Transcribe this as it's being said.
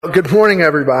Good morning,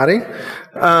 everybody.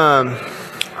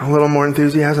 A little more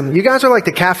enthusiasm. You guys are like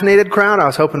the caffeinated crowd. I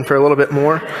was hoping for a little bit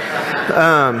more.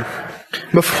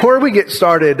 Before we get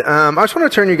started, I just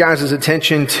want to turn you guys'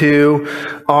 attention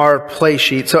to our play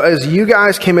sheet. So as you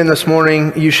guys came in this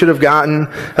morning, you should have gotten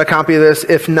a copy of this.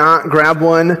 If not, grab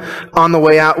one on the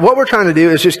way out. What we're trying to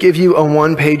do is just give you a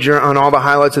one-pager on all the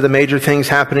highlights of the major things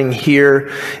happening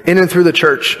here in and through the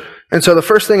church. And so the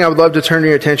first thing I would love to turn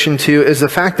your attention to is the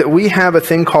fact that we have a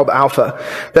thing called Alpha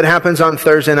that happens on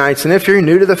Thursday nights. And if you're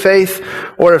new to the faith,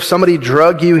 or if somebody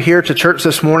drug you here to church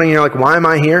this morning, you're like, why am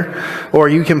I here? Or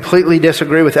you completely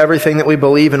disagree with everything that we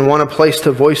believe and want a place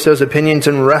to voice those opinions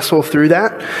and wrestle through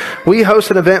that, we host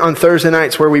an event on Thursday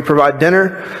nights where we provide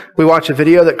dinner, we watch a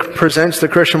video that presents the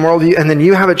Christian worldview, and then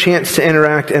you have a chance to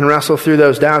interact and wrestle through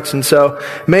those doubts. And so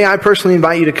may I personally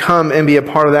invite you to come and be a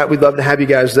part of that. We'd love to have you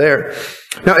guys there.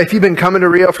 Now, if you've been coming to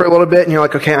Rio for a little bit and you're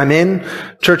like, okay, I'm in,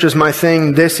 church is my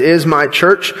thing, this is my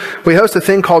church, we host a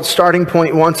thing called Starting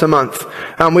Point once a month.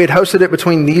 We had hosted it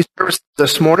between these services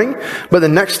this morning, but the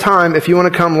next time, if you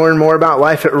want to come learn more about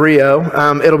life at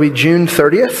Rio, it'll be June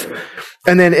 30th.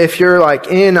 And then if you're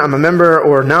like I'm a member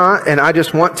or not, and I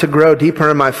just want to grow deeper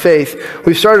in my faith,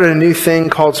 we've started a new thing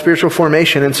called Spiritual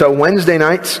Formation. And so Wednesday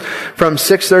nights from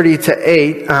 6:30 to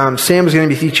 8, Sam's going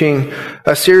to be teaching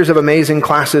a series of amazing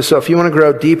classes. So if you want to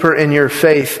grow deeper in your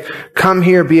faith, come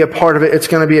here, be a part of it. It's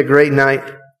going to be a great night.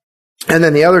 And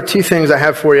then the other two things I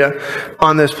have for you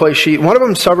on this play sheet, one of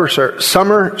them,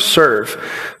 Summer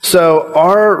Serve. So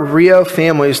our Rio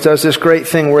Families does this great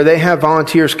thing where they have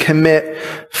volunteers commit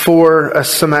for a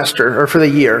semester or for the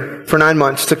year, for 9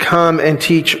 months, to come and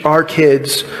teach our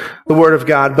kids the Word of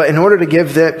God. But in order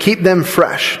to keep them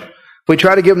fresh, we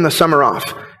try to give them the summer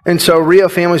off. And so Rio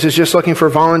Families is just looking for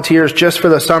volunteers just for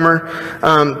the summer.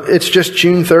 It's just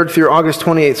June 3rd through August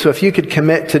 28th. So if you could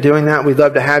commit to doing that, we'd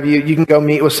love to have you. You can go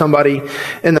meet with somebody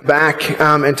in the back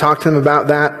and talk to them about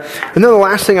that. And then the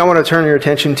last thing I want to turn your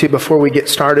attention to before we get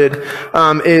started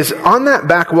is on that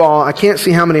back wall. I can't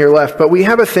see how many are left, but we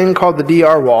have a thing called the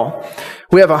DR wall.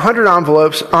 We have 100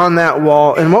 envelopes on that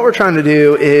wall, and what we're trying to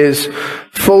do is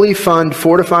fully fund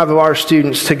 4 to 5 of our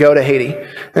students to go to Haiti.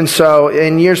 And so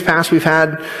in years past, we've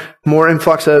had more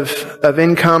influx of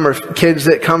income or kids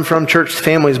that come from church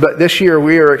families. But this year,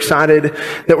 we are excited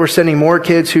that we're sending more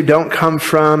kids who don't come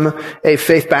from a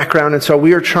faith background. And so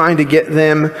we are trying to get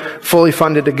them fully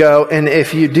funded to go. And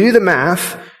if you do the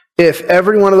math, if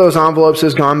every one of those envelopes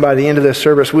is gone by the end of this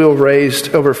service, we will have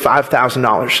raised over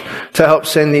 $5,000 to help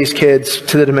send these kids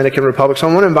to the Dominican Republic. So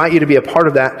I want to invite you to be a part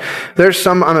of that.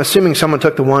 I'm assuming someone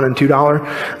took the $1 and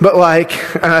 $2, but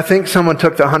I think someone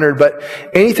took the 100, but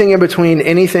anything in between,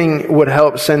 anything would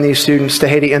help send these students to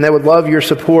Haiti, and they would love your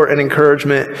support and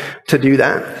encouragement to do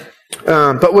that.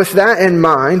 But with that in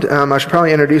mind, I should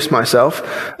probably introduce myself.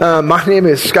 My name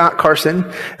is Scott Carson,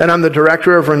 and I'm the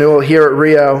Director of Renewal here at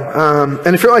Rio.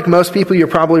 And if you're like most people, you're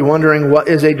probably wondering, what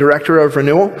is a Director of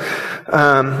Renewal?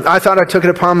 I thought I took it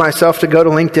upon myself to go to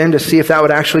LinkedIn to see if that would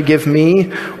actually give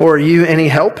me or you any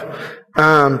help.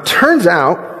 Turns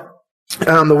out,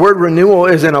 the word renewal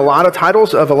is in a lot of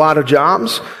titles of a lot of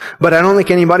jobs, but I don't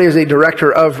think anybody is a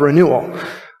Director of Renewal.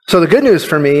 So the good news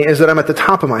for me is that I'm at the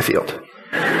top of my field.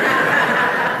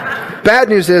 Bad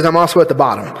news is I'm also at the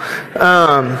bottom.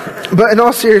 But in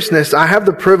all seriousness, I have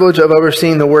the privilege of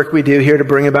overseeing the work we do here to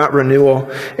bring about renewal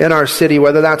in our city,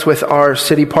 whether that's with our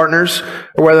city partners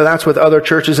or whether that's with other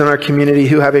churches in our community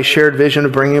who have a shared vision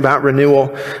of bringing about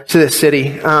renewal to the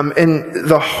city. And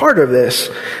the heart of this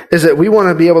is that we want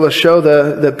to be able to show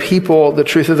the people the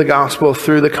truth of the gospel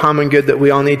through the common good that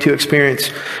we all need to experience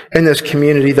in this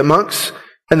community. The monks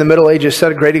in the Middle Ages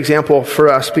set a great example for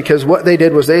us, because what they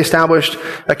did was they established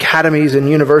academies and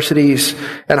universities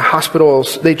and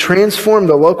hospitals. They transformed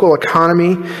the local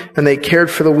economy and they cared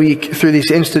for the weak through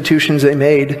these institutions they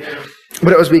made.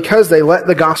 But it was because they let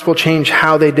the gospel change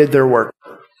how they did their work.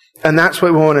 And that's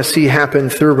what we want to see happen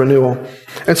through renewal.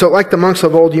 And so like the monks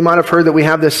of old, you might have heard that we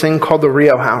have this thing called the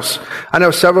Rio House. I know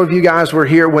several of you guys were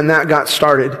here when that got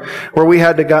started, where we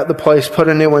had to gut the place, put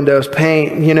in new windows,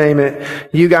 paint, you name it.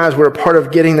 You guys were a part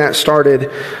of getting that started.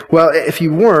 Well, if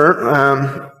you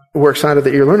weren't, we're excited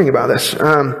that you're learning about this.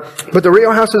 But the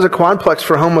Rio House is a quadplex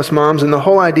for homeless moms, and the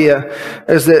whole idea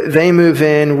is that they move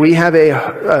in. We have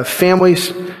a family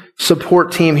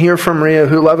support team here from Rio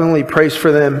who lovingly prays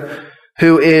for them,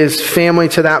 who is family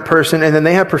to that person, and then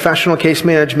they have professional case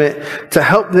management to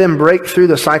help them break through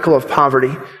the cycle of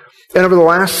poverty. And over the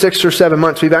last 6 or 7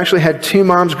 months, we've actually had 2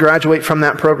 moms graduate from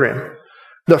that program.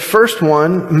 The first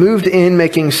one moved in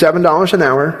making $7 an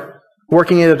hour,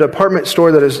 working at a department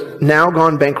store that has now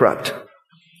gone bankrupt.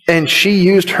 And she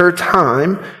used her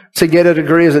time to get a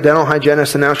degree as a dental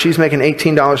hygienist, and now she's making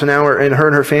 $18 an hour, and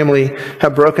her family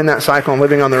have broken that cycle and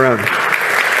living on their own.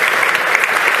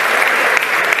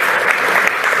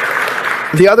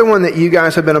 The other one that you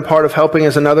guys have been a part of helping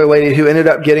is another lady who ended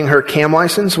up getting her CAM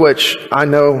license, which I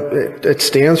know it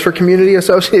stands for Community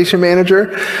Association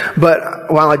Manager. But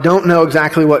while I don't know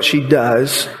exactly what she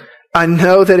does, I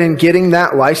know that in getting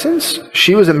that license,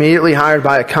 she was immediately hired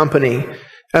by a company,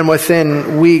 and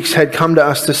within weeks had come to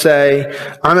us to say,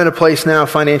 I'm in a place now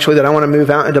financially that I want to move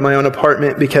out into my own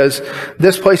apartment because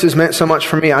this place has meant so much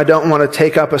for me. I don't want to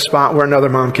take up a spot where another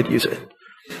mom could use it.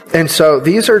 And so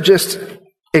these are just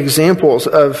examples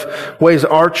of ways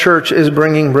our church is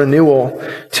bringing renewal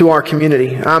to our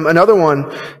community. Another one,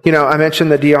 I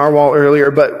mentioned the DR wall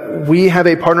earlier, but we have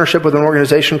a partnership with an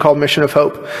organization called Mission of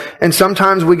Hope. And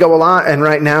sometimes we go a lot, and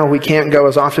right now we can't go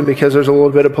as often because there's a little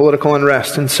bit of political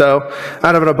unrest. And so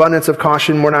out of an abundance of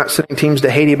caution, we're not sending teams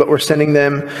to Haiti, but we're sending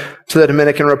them to the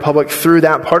Dominican Republic through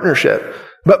that partnership.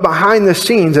 But behind the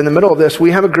scenes, in the middle of this,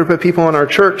 we have a group of people in our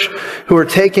church who are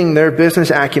taking their business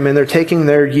acumen, they're taking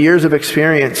their years of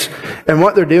experience, and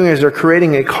what they're doing is they're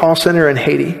creating a call center in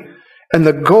Haiti. And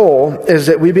the goal is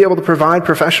that we be able to provide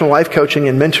professional life coaching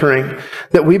and mentoring,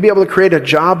 that we be able to create a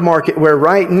job market where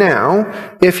right now,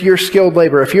 if you're skilled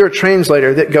labor, if you're a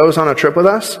translator that goes on a trip with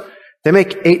us, they make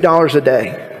 $8 a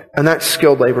day, and that's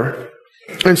skilled labor.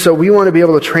 And so we want to be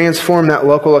able to transform that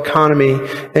local economy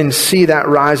and see that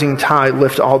rising tide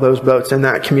lift all those boats in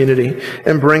that community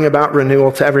and bring about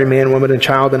renewal to every man, woman, and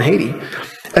child in Haiti.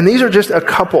 And these are just a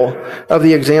couple of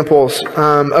the examples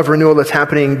of renewal that's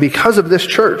happening because of this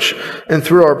church and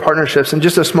through our partnerships. And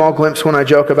just a small glimpse when I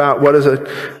joke about what does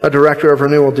a director of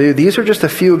renewal do. These are just a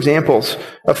few examples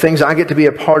of things I get to be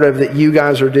a part of that you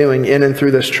guys are doing in and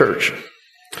through this church.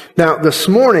 Now, this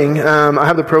morning, I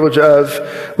have the privilege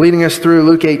of leading us through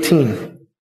Luke 18.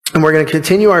 And we're going to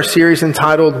continue our series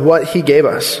entitled, What He Gave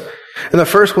Us. In the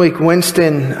first week,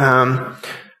 Winston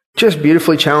just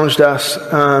beautifully challenged us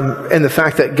in the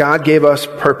fact that God gave us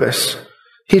purpose.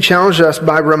 He challenged us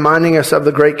by reminding us of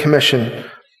the Great Commission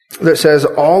that says,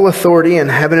 all authority in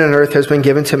heaven and earth has been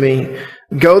given to me.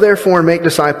 Go therefore and make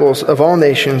disciples of all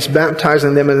nations,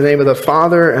 baptizing them in the name of the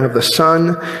Father and of the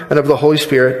Son and of the Holy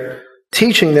Spirit,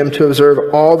 teaching them to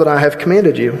observe all that I have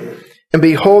commanded you. And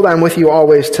behold, I'm with you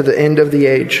always to the end of the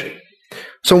age.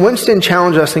 So Winston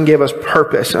challenged us and gave us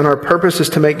purpose, and our purpose is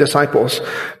to make disciples,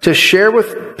 to share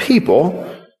with people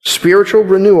spiritual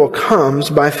renewal comes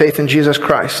by faith in Jesus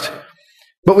Christ.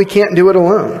 But we can't do it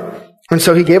alone. And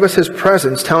so he gave us his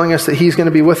presence, telling us that he's going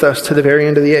to be with us to the very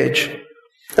end of the age.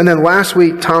 And then last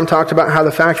week, Tom talked about how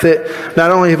the fact that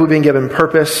not only have we been given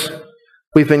purpose,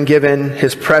 we've been given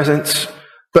his presence,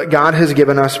 but God has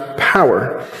given us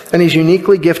power. And he's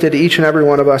uniquely gifted each and every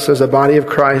one of us as a body of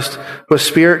Christ with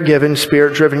spirit-given,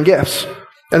 spirit-driven gifts.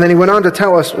 And then he went on to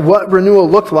tell us what renewal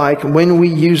looked like when we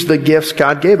use the gifts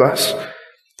God gave us.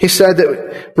 He said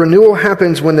that renewal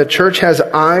happens when the church has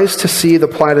eyes to see the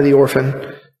plight of the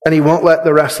orphan, and he won't let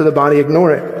the rest of the body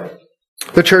ignore it.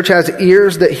 The church has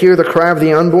ears that hear the cry of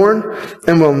the unborn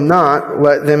and will not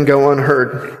let them go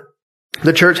unheard.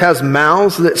 The church has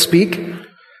mouths that speak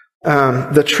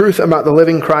the truth about the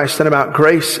living Christ and about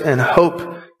grace and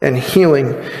hope and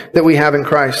healing that we have in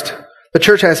Christ. The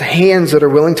church has hands that are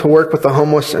willing to work with the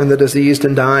homeless and the diseased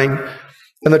and dying.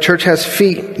 And the church has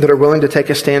feet that are willing to take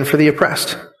a stand for the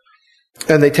oppressed.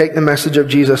 And they take the message of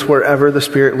Jesus wherever the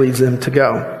Spirit leads them to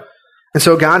go. And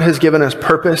so God has given us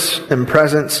purpose and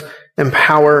presence and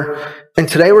power. And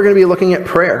today we're going to be looking at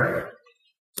prayer.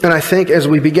 And I think as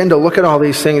we begin to look at all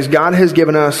these things, God has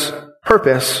given us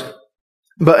purpose.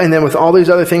 And then with all these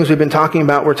other things we've been talking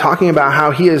about, we're talking about how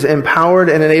he has empowered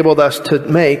and enabled us to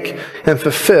make and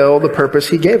fulfill the purpose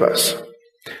he gave us.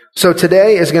 So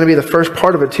today is going to be the first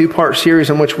part of a two-part series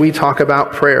in which we talk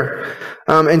about prayer.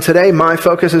 And today my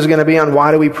focus is going to be on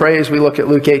why do we pray as we look at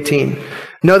Luke 18.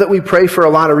 Know that we pray for a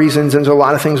lot of reasons, and there's a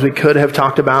lot of things we could have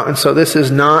talked about, and so this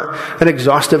is not an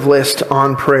exhaustive list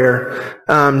on prayer.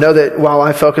 Know that while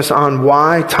I focus on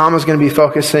why, Tom is going to be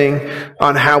focusing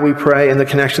on how we pray and the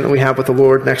connection that we have with the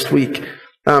Lord next week.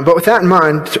 But with that in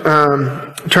mind,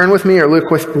 turn with me or look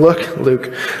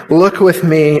with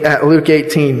me at Luke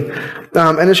 18.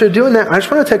 And as you're doing that, I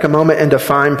just want to take a moment and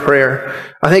define prayer.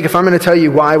 I think if I'm going to tell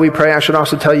you why we pray, I should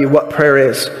also tell you what prayer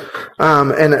is.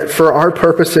 And for our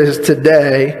purposes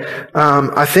today,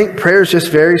 I think prayer is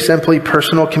just very simply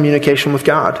personal communication with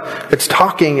God. It's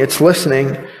talking, it's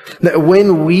listening. That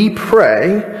when we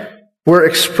pray, we're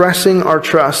expressing our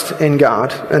trust in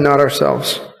God and not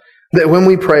ourselves. That when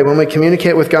we pray, when we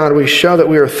communicate with God, we show that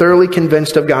we are thoroughly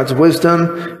convinced of God's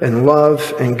wisdom and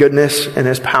love and goodness and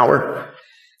his power.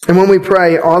 And when we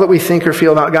pray, all that we think or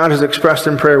feel about God is expressed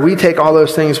in prayer. We take all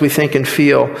those things we think and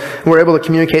feel, and we're able to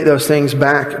communicate those things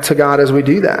back to God as we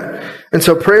do that. And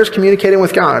so prayer is communicating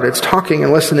with God. It's talking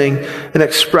and listening and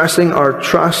expressing our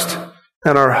trust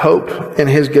and our hope in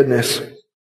His goodness.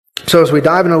 So as we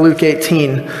dive into Luke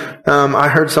 18, I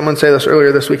heard someone say this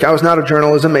earlier this week. I was not a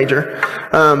journalism major,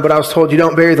 but I was told you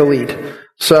don't bury the lead.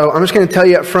 So I'm just going to tell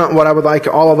you up front what I would like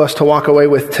all of us to walk away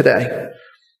with today.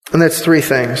 And that's three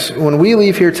things. When we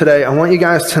leave here today, I want you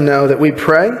guys to know that we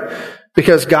pray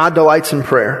because God delights in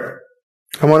prayer.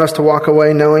 I want us to walk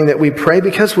away knowing that we pray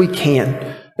because we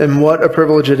can, and what a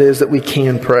privilege it is that we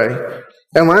can pray.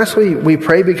 And lastly, we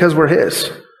pray because we're His.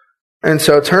 And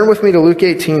so turn with me to Luke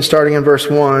 18, starting in verse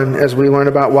 1, as we learn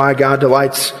about why God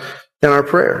delights in our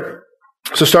prayer.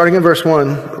 So starting in verse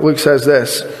 1, Luke says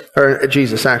this, or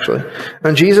Jesus actually.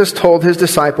 And Jesus told His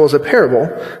disciples a parable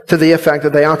to the effect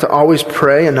that they ought to always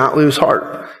pray and not lose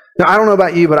heart. Now, I don't know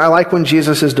about you, but I like when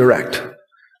Jesus is direct.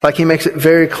 Like He makes it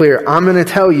very clear. I'm going to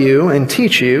tell you and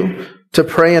teach you to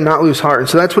pray and not lose heart. And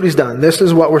so that's what He's done. This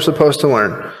is what we're supposed to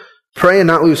learn. Pray and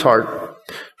not lose heart.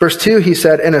 Verse 2, He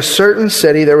said, in a certain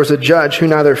city there was a judge who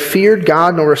neither feared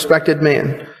God nor respected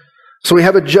man. So we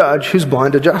have a judge who's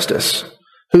blind to justice,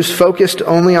 who's focused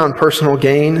only on personal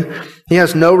gain. He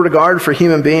has no regard for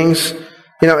human beings.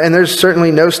 And there's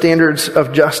certainly no standards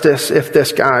of justice if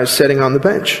this guy is sitting on the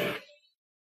bench.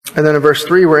 And then in verse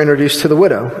 3, we're introduced to the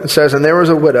widow. It says, and there was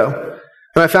a widow.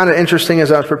 And I found it interesting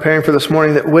as I was preparing for this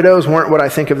morning that widows weren't what I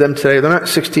think of them today. They're not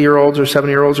 60-year-olds or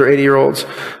 70-year-olds or 80-year-olds.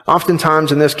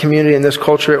 Oftentimes in this community, in this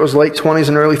culture, it was late 20s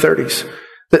and early 30s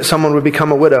that someone would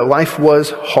become a widow. Life was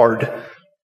hard.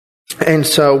 And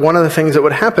so one of the things that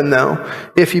would happen, though,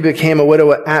 if you became a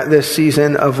widow at this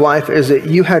season of life, is that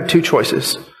you had two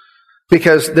choices.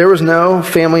 Because there was no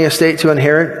family estate to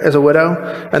inherit as a widow,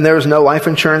 and there was no life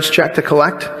insurance check to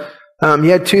collect.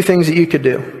 You had two things that you could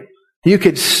do. You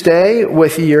could stay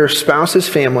with your spouse's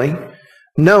family,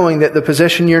 knowing that the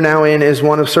position you're now in is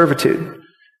one of servitude.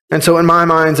 And so in my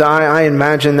mind's eye, I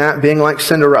imagine that being like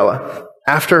Cinderella,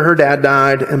 after her dad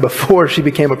died and before she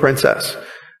became a princess.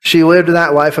 She lived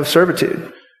that life of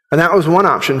servitude. And that was one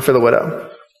option for the widow.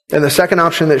 And the second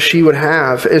option that she would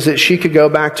have is that she could go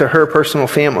back to her personal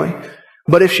family.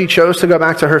 But if she chose to go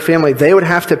back to her family, they would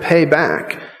have to pay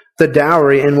back the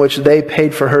dowry in which they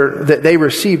paid for her, that they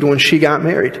received when she got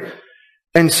married.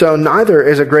 And so neither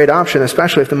is a great option,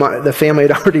 especially if the family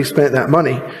had already spent that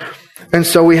money. And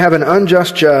so we have an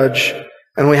unjust judge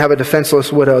and we have a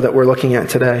defenseless widow that we're looking at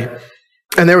today.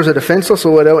 And there was a defenseless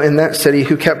widow in that city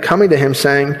who kept coming to him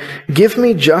saying, give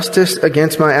me justice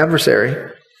against my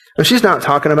adversary. And she's not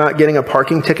talking about getting a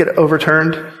parking ticket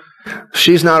overturned.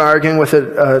 She's not arguing with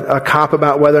a cop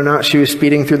about whether or not she was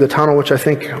speeding through the tunnel, which I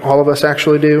think all of us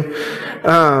actually do.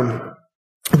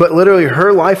 But literally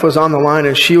her life was on the line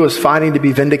and she was fighting to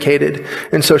be vindicated.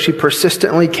 And so she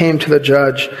persistently came to the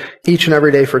judge each and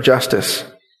every day for justice.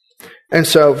 And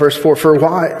so verse 4, for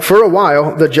a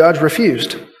while the judge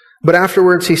refused. But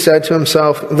afterwards he said to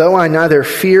himself, though I neither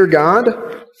fear God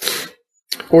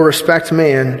or respect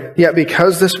man, yet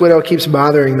because this widow keeps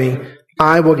bothering me,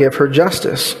 I will give her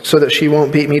justice so that she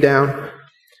won't beat me down.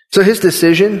 So his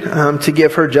decision to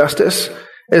give her justice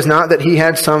is not that he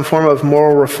had some form of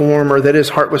moral reform or that his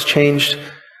heart was changed.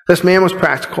 This man was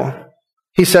practical.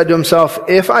 He said to himself,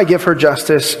 if I give her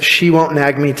justice, she won't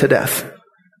nag me to death.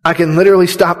 I can literally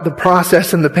stop the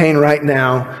process and the pain right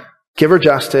now, give her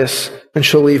justice, and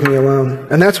she'll leave me alone.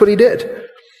 And that's what he did.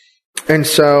 And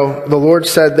so the Lord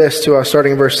said this to us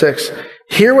starting in verse 6.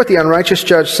 Hear what the unrighteous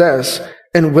judge says,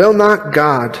 and will not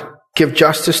God give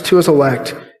justice to his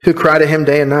elect who cry to him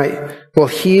day and night? Will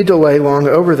he delay long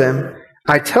over them?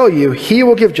 I tell you, he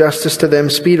will give justice to them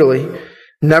speedily.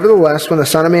 Nevertheless, when the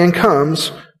Son of Man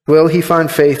comes, will he find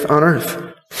faith on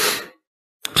earth?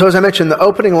 So as I mentioned, the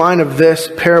opening line of this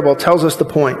parable tells us the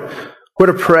point. We're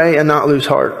to pray and not lose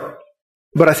heart.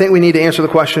 But I think we need to answer the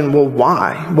question, well,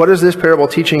 why? What is this parable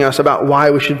teaching us about why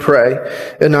we should pray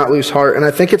and not lose heart? And I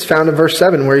think it's found in verse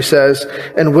 7 where he says,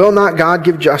 and will not God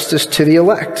give justice to the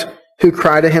elect who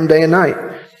cry to him day and night?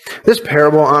 This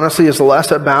parable honestly is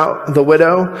less about the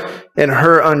widow and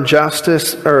her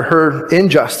injustice or her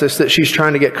injustice that she's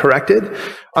trying to get corrected.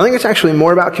 I think it's actually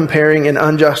more about comparing an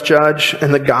unjust judge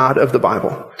and the God of the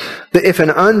Bible. That if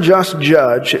an unjust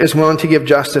judge is willing to give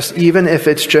justice, even if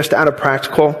it's just out of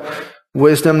practical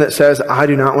wisdom that says, I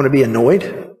do not want to be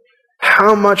annoyed,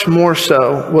 how much more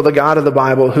so will the God of the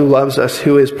Bible, who loves us,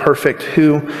 who is perfect,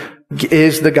 who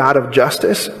is the God of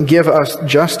justice, give us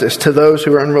justice to those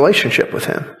who are in relationship with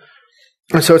him?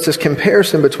 And so it's this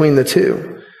comparison between the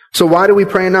two. So why do we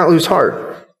pray and not lose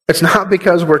heart? It's not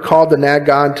because we're called to nag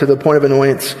God to the point of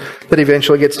annoyance that he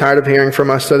eventually gets tired of hearing from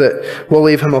us so that we'll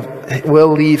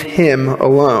leave him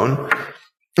alone.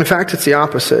 In fact, it's the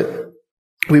opposite.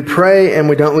 We pray and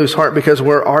we don't lose heart because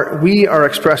we are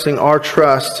expressing our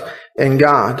trust in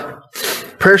God.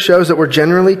 Prayer shows that we're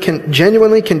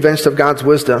genuinely convinced of God's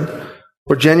wisdom.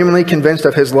 We're genuinely convinced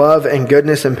of his love and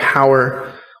goodness and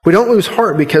power. We don't lose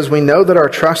heart because we know that our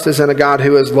trust is in a God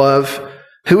who is love,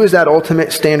 who is that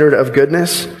ultimate standard of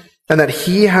goodness, and that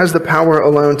he has the power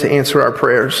alone to answer our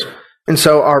prayers. And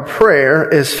so our prayer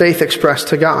is faith expressed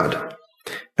to God.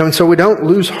 And so we don't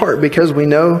lose heart because we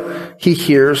know he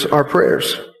hears our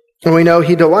prayers. And we know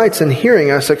he delights in hearing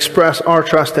us express our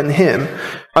trust in him.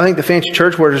 I think the fancy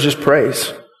church word is just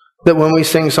praise. That when we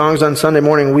sing songs on Sunday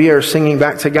morning, we are singing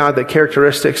back to God the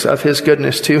characteristics of his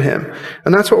goodness to him.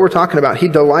 And that's what we're talking about. He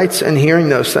delights in hearing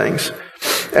those things.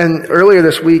 And earlier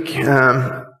this week,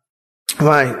 my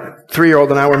 3-year-old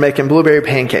and I were making blueberry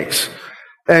pancakes.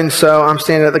 And so I'm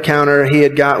standing at the counter. He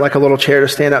had got like a little chair to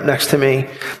stand up next to me.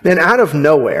 And out of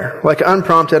nowhere, like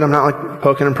unprompted, I'm not like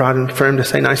poking and prodding for him to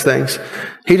say nice things.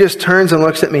 He just turns and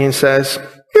looks at me and says,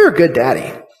 "You're a good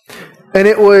daddy." And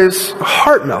it was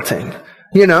heart melting.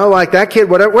 You know, like that kid,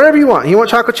 whatever you want. You want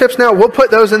chocolate chips now? We'll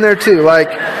put those in there too. Like,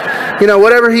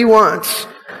 whatever he wants.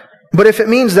 But if it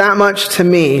means that much to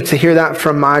me to hear that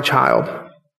from my child,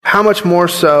 how much more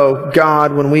so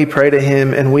God when we pray to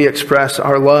him and we express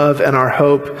our love and our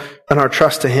hope and our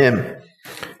trust to him.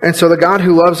 And so the God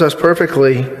who loves us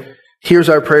perfectly hears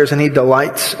our prayers and he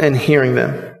delights in hearing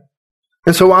them.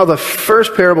 And so while the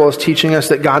first parable is teaching us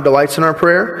that God delights in our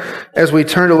prayer, as we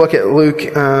turn to look at Luke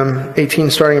 18,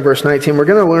 starting in verse 19, we're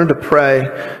going to learn to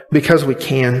pray because we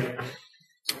can.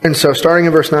 And so starting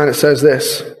in verse 9, it says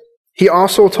this: "He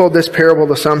also told this parable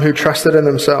to some who trusted in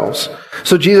themselves."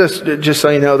 So Jesus, just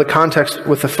so you know, the context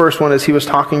with the first one is he was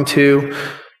talking to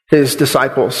his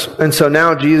disciples. And so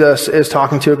now Jesus is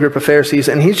talking to a group of Pharisees,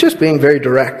 and he's just being very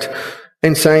direct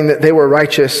in saying that they were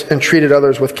righteous and treated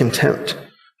others with contempt.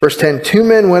 Verse 10, 2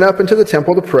 men went up into the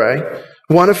temple to pray,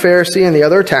 one a Pharisee and the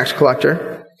other a tax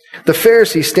collector. The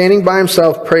Pharisee, standing by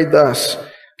himself, prayed thus: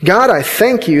 "God, I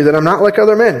thank you that I'm not like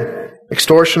other men,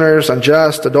 extortioners,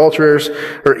 unjust, adulterers,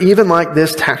 or even like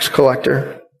this tax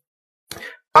collector.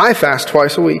 I fast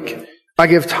twice a week. I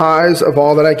give tithes of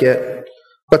all that I get."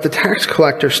 But the tax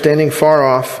collector, standing far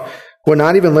off, would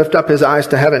not even lift up his eyes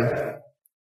to heaven,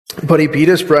 but he beat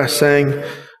his breast, saying,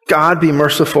 "God, be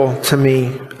merciful to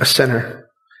me, a sinner."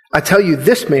 I tell you,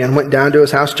 this man went down to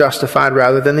his house justified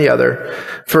rather than the other.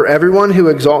 For everyone who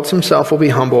exalts himself will be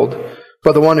humbled,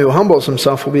 but the one who humbles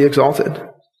himself will be exalted.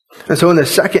 And so in the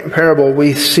second parable,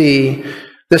 we see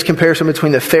this comparison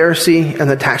between the Pharisee and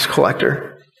the tax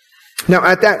collector. Now,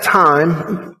 at that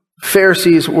time,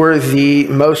 Pharisees were the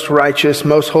most righteous,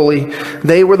 most holy.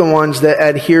 They were the ones that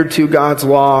adhered to God's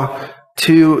law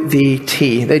to the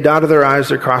T. They dotted their I's,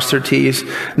 they crossed their T's.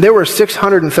 There were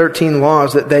 613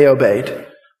 laws that they obeyed.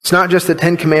 It's not just the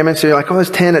 10 commandments. You're like, oh, it's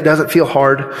 10. It doesn't feel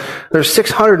hard. There's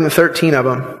 613 of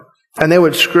them. And they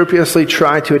would scrupulously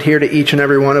try to adhere to each and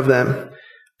every one of them.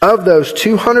 Of those,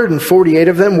 248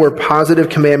 of them were positive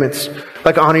commandments,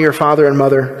 like honor your father and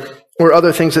mother, or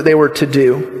other things that they were to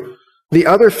do. The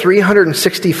other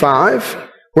 365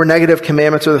 were negative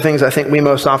commandments, or the things I think we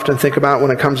most often think about when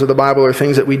it comes to the Bible, or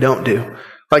things that we don't do,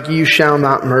 like you shall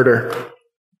not murder.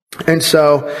 And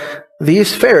so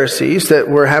these Pharisees that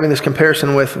we're having this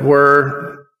comparison with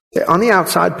were, on the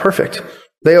outside, perfect.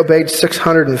 They obeyed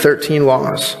 613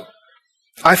 laws.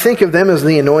 I think of them as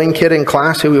the annoying kid in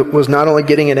class who was not only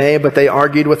getting an A, but they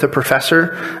argued with the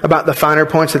professor about the finer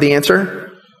points of the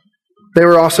answer. They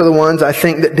were also the ones, I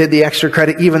think, that did the extra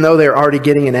credit even though they were already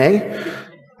getting an A.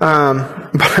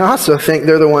 But I also think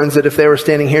they're the ones that if they were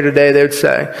standing here today, they would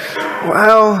say,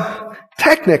 well,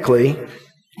 technically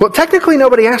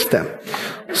nobody asked them.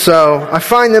 So I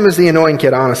find them as the annoying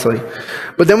kid, honestly.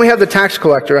 But then we have the tax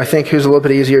collector, I think, who's a little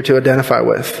bit easier to identify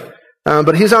with.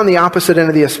 But he's on the opposite end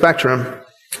of the spectrum,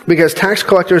 because tax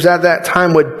collectors at that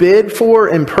time would bid for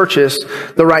and purchase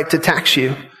the right to tax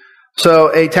you.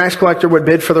 So a tax collector would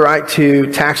bid for the right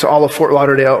to tax all of Fort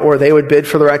Lauderdale, or they would bid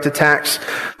for the right to tax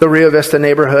the Rio Vista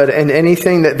neighborhood, and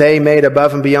anything that they made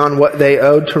above and beyond what they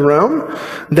owed to Rome,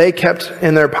 they kept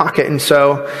in their pocket. And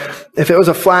so if it was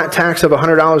a flat tax of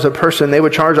 $100 a person, they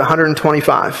would charge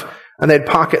 $125, and they'd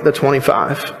pocket the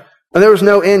 $25. And there was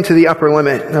no end to the upper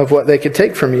limit of what they could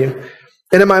take from you.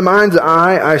 And in my mind's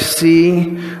eye, I see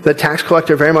the tax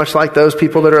collector very much like those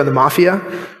people that are in the mafia,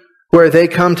 where they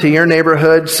come to your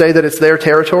neighborhood, say that it's their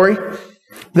territory.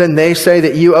 Then they say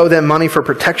that you owe them money for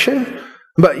protection,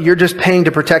 but you're just paying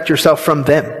to protect yourself from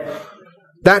them.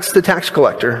 That's the tax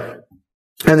collector.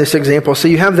 in this example. So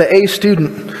you have the A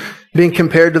student being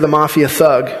compared to the mafia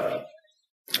thug.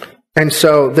 And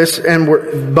so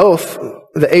both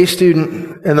the A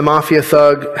student and the mafia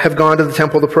thug have gone to the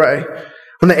temple to pray.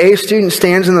 When the A student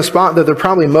stands in the spot that they're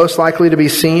probably most likely to be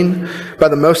seen by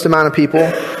the most amount of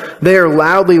people, they are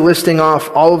loudly listing off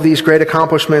all of these great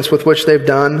accomplishments with which they've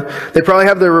done. They probably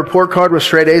have their report card with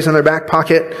straight A's in their back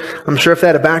pocket. I'm sure if they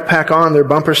had a backpack on, their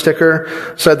bumper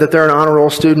sticker said that they're an honor roll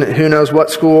student at who knows what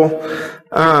school.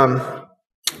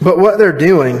 But what they're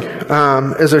doing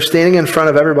is they're standing in front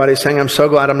of everybody saying, I'm so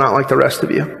glad I'm not like the rest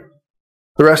of you.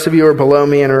 The rest of you are below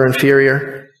me and are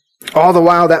inferior. All the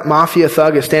while, that mafia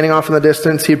thug is standing off in the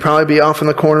distance. He'd probably be off in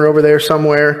the corner over there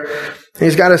somewhere. And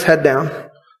he's got his head down.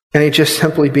 And he just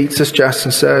simply beats his chest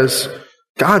and says,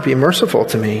 God, be merciful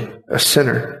to me, a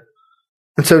sinner.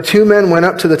 And so 2 men went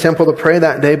up to the temple to pray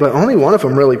that day, but only one of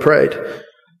them really prayed.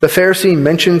 The Pharisee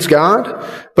mentions God,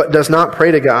 but does not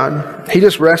pray to God. He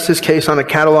just rests his case on a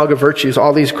catalog of virtues,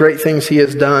 all these great things he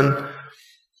has done.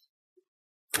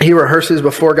 He rehearses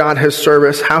before God his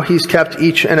service, how he's kept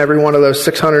each and every one of those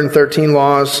 613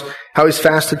 laws, how he's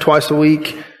fasted twice a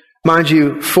week. Mind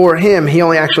you, for him, he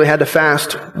only actually had to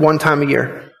fast 1 time a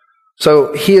year.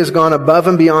 So he has gone above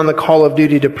and beyond the call of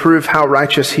duty to prove how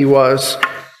righteous he was.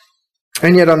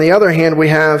 And yet on the other hand, we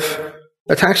have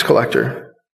a tax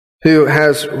collector who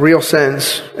has real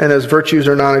sins and his virtues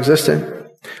are non-existent.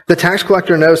 The tax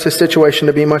collector knows his situation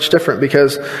to be much different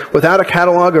because without a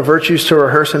catalog of virtues to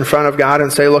rehearse in front of God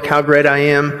and say, look how great I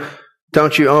am,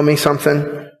 don't you owe me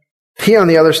something? He, on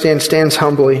the other hand, stands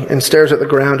humbly and stares at the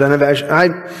ground. And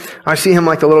I see him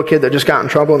like the little kid that just got in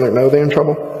trouble and they know they're in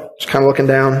trouble, just kind of looking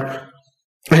down.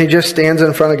 And he just stands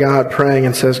in front of God praying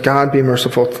and says, God, be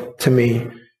merciful to me,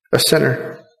 a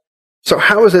sinner. So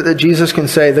how is it that Jesus can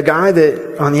say, the guy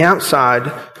that on the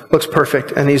outside looks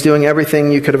perfect and he's doing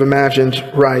everything you could have imagined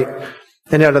right,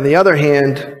 and yet on the other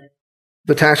hand,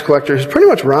 the tax collector is pretty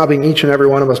much robbing each and every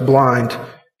one of us blind.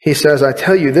 He says, I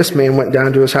tell you, this man went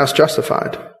down to his house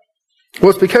justified.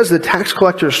 Well, it's because the tax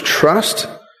collector's trust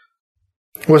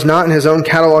was not in his own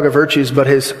catalog of virtues, but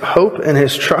his hope and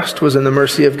his trust was in the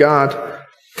mercy of God.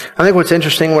 I think what's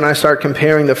interesting when I start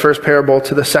comparing the first parable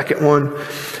to the second one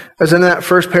is in that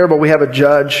first parable we have a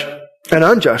judge, an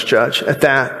unjust judge at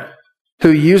that,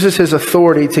 who uses his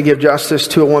authority to give justice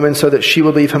to a woman so that she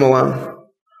will leave him alone.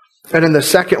 And in the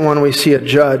second one we see a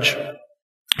judge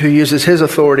who uses his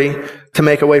authority to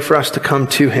make a way for us to come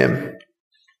to him.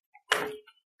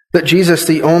 That Jesus,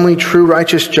 the only true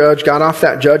righteous judge, got off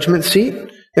that judgment seat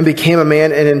and became a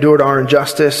man and endured our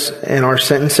injustice and our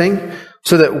sentencing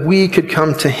so that we could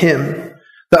come to him.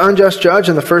 The unjust judge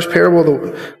in the first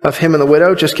parable of him and the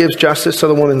widow just gives justice so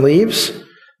the woman leaves.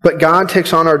 But God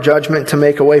takes on our judgment to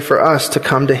make a way for us to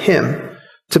come to him,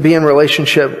 to be in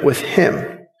relationship with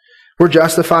him. We're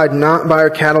justified not by our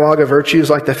catalog of virtues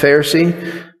like the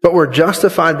Pharisee, but we're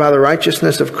justified by the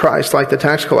righteousness of Christ like the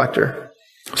tax collector.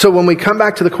 So when we come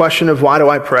back to the question of why do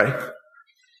I pray?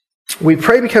 We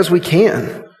pray because we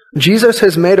can. Jesus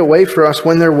has made a way for us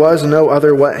when there was no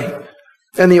other way.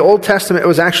 In the Old Testament, it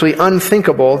was actually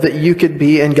unthinkable that you could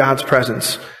be in God's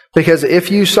presence. Because if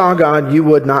you saw God, you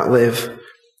would not live.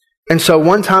 And so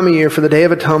 1 time a year for the Day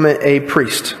of Atonement,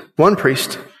 one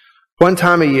priest, 1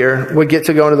 time a year would get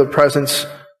to go into the presence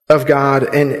of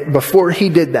God. And before he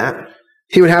did that,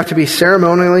 he would have to be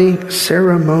ceremonially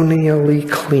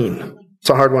clean. It's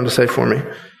a hard one to say for me.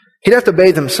 He'd have to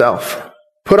bathe himself,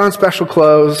 put on special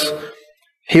clothes.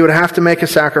 He would have to make a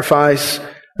sacrifice.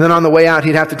 And then on the way out,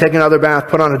 he'd have to take another bath,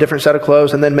 put on a different set of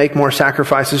clothes, and then make more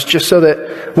sacrifices just so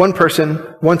that one person,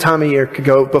 1 time a year, could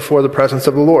go before the presence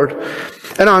of the Lord.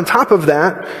 And on top of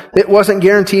that, it wasn't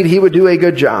guaranteed he would do a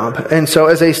good job. And so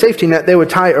as a safety net, they would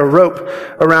tie a rope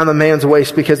around the man's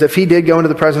waist because if he did go into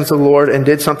the presence of the Lord and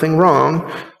did something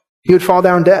wrong, he would fall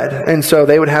down dead. And so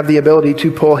they would have the ability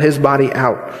to pull his body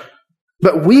out.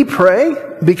 But we pray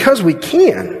because we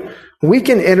can. We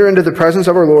can enter into the presence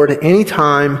of our Lord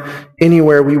anytime,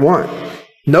 anywhere we want.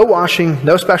 No washing,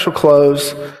 no special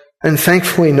clothes, and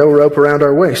thankfully no rope around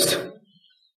our waist.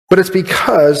 But it's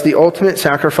because the ultimate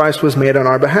sacrifice was made on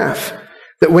our behalf.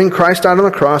 That when Christ died on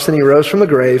the cross and he rose from the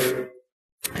grave,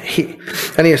 he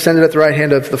ascended at the right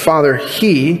hand of the Father,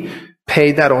 he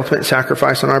paid that ultimate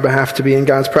sacrifice on our behalf to be in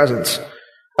God's presence.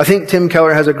 I think Tim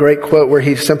Keller has a great quote where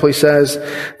he simply says,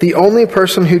 the only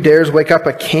person who dares wake up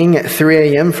a king at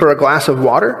 3 a.m. for a glass of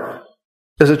water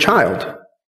is a child.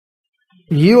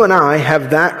 You and I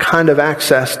have that kind of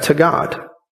access to God.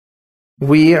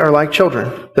 We are like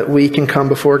children, that we can come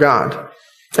before God.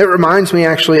 It reminds me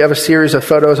actually of a series of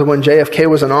photos of when JFK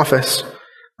was in office.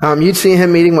 You'd see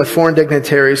him meeting with foreign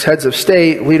dignitaries, heads of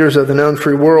state, leaders of the known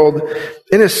free world,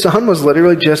 and his son was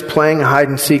literally just playing hide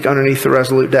and seek underneath the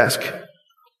Resolute desk.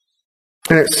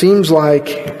 And it seems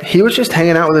like he was just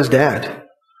hanging out with his dad.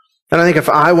 And I think if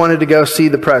I wanted to go see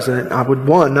the president, I would,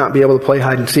 one, not be able to play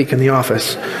hide and seek in the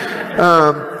office.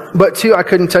 But two, I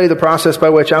couldn't tell you the process by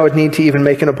which I would need to even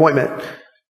make an appointment.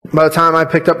 By the time I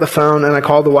picked up the phone and I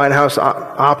called the White House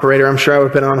operator, I'm sure I would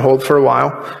have been on hold for a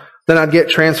while. Then I'd get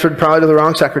transferred probably to the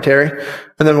wrong secretary.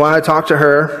 And then while I talked to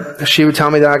her, she would tell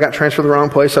me that I got transferred to the wrong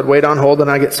place. I'd wait on hold and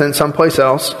I'd get sent someplace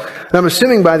else. And I'm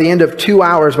assuming by the end of 2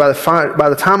 hours, by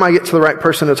the time I get to the right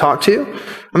person to talk to,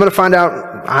 I'm going to find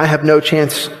out I have no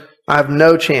chance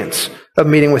of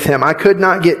meeting with him. I could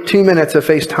not get 2 minutes of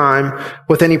FaceTime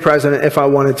with any president if I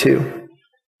wanted to.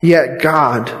 Yet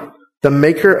God, the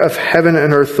maker of heaven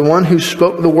and earth, the one who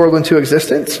spoke the world into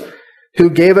existence, who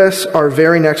gave us our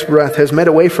very next breath, has made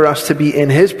a way for us to be in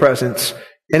his presence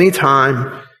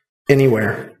anytime,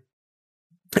 anywhere.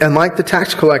 And like the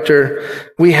tax collector,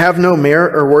 we have no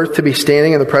merit or worth to be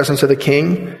standing in the presence of the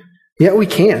King, yet we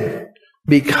can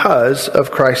because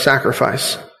of Christ's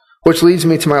sacrifice. Which leads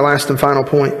me to my last and final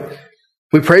point.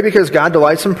 We pray because God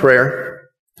delights in prayer.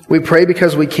 We pray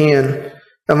because we can.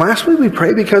 And lastly, we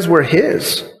pray because we're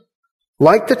his.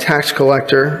 Like the tax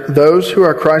collector, those who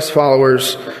are Christ's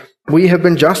followers, we have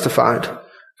been justified.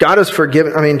 God has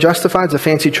forgiven. Justified is a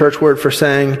fancy church word for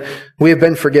saying we have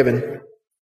been forgiven.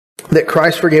 That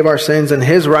Christ forgave our sins and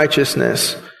his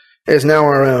righteousness is now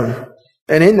our own.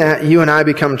 And in that, you and I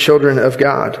become children of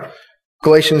God.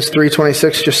 Galatians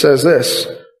 3:26 just says this,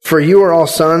 "For you are all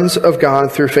sons of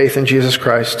God through faith in Jesus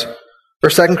Christ." Or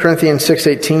 2 Corinthians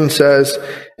 6:18 says,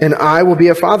 "And I will be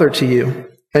a father to you,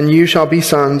 and you shall be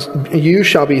sons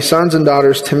and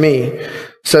daughters to me,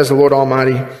 says the Lord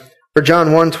Almighty." Or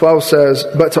John 1:12 says,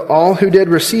 "But to all who did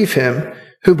receive him,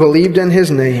 who believed in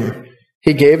his name,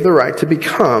 he gave the right to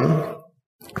become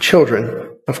children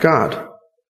of God."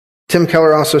 Tim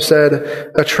Keller also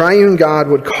said, "A triune God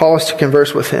would call us to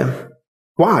converse with him."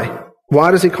 Why? Why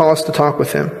does he call us to talk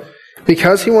with him?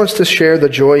 Because he wants to share the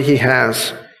joy he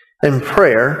has. And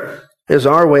prayer is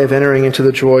our way of entering into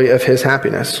the joy of his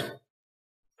happiness.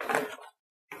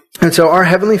 And so our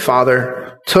Heavenly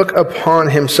Father took upon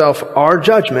himself our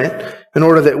judgment in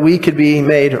order that we could be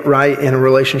made right in a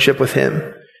relationship with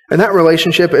him. And that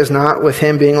relationship is not with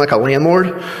him being like a landlord,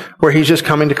 where he's just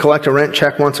coming to collect a rent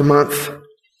check once a month.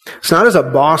 It's not as a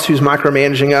boss who's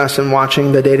micromanaging us and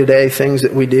watching the day-to-day things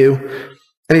that we do.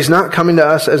 And he's not coming to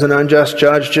us as an unjust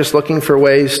judge, just looking for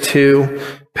ways to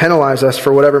penalize us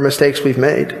for whatever mistakes we've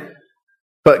made.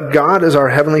 But God is our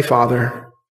Heavenly Father,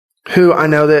 who, I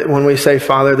know that when we say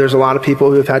Father, there's a lot of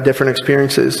people who have had different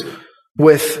experiences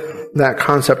with that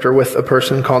concept or with a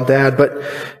person called Dad. But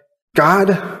God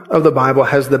of the Bible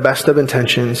has the best of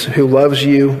intentions, who loves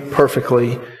you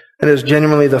perfectly and is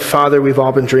genuinely the Father we've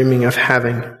all been dreaming of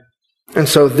having. And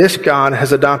so this God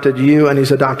has adopted you and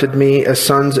he's adopted me as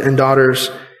sons and daughters,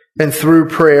 and through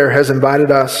prayer has invited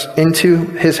us into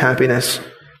his happiness.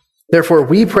 Therefore,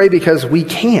 we pray because we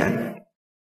can.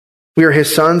 We are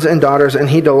his sons and daughters, and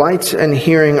he delights in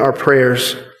hearing our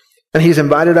prayers. And he's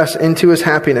invited us into his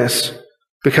happiness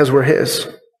because we're his.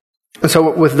 And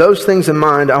so with those things in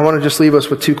mind, I want to just leave us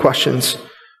with 2 questions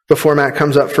before Matt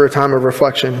comes up for a time of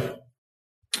reflection.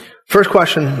 First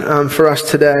question for us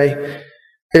today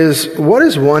is, what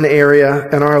is one area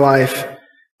in our life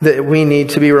that we need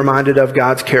to be reminded of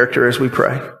God's character as we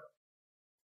pray?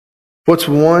 What's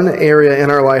one area in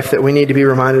our life that we need to be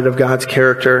reminded of God's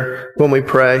character when we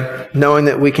pray, knowing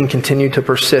that we can continue to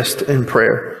persist in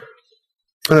prayer?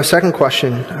 And the second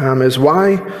question is,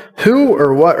 who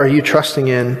or what are you trusting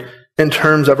in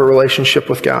terms of a relationship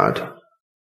with God?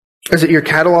 Is it your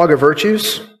catalog of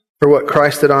virtues or what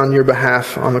Christ did on your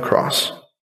behalf on the cross?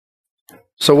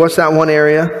 So what's that one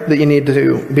area that you need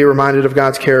to be reminded of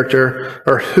God's character?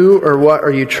 Or who or what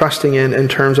are you trusting in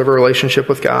terms of a relationship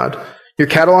with God? Your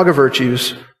catalog of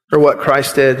virtues or what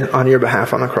Christ did on your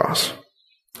behalf on the cross?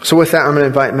 So with that, I'm going to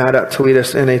invite Matt up to lead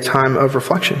us in a time of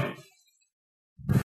reflection.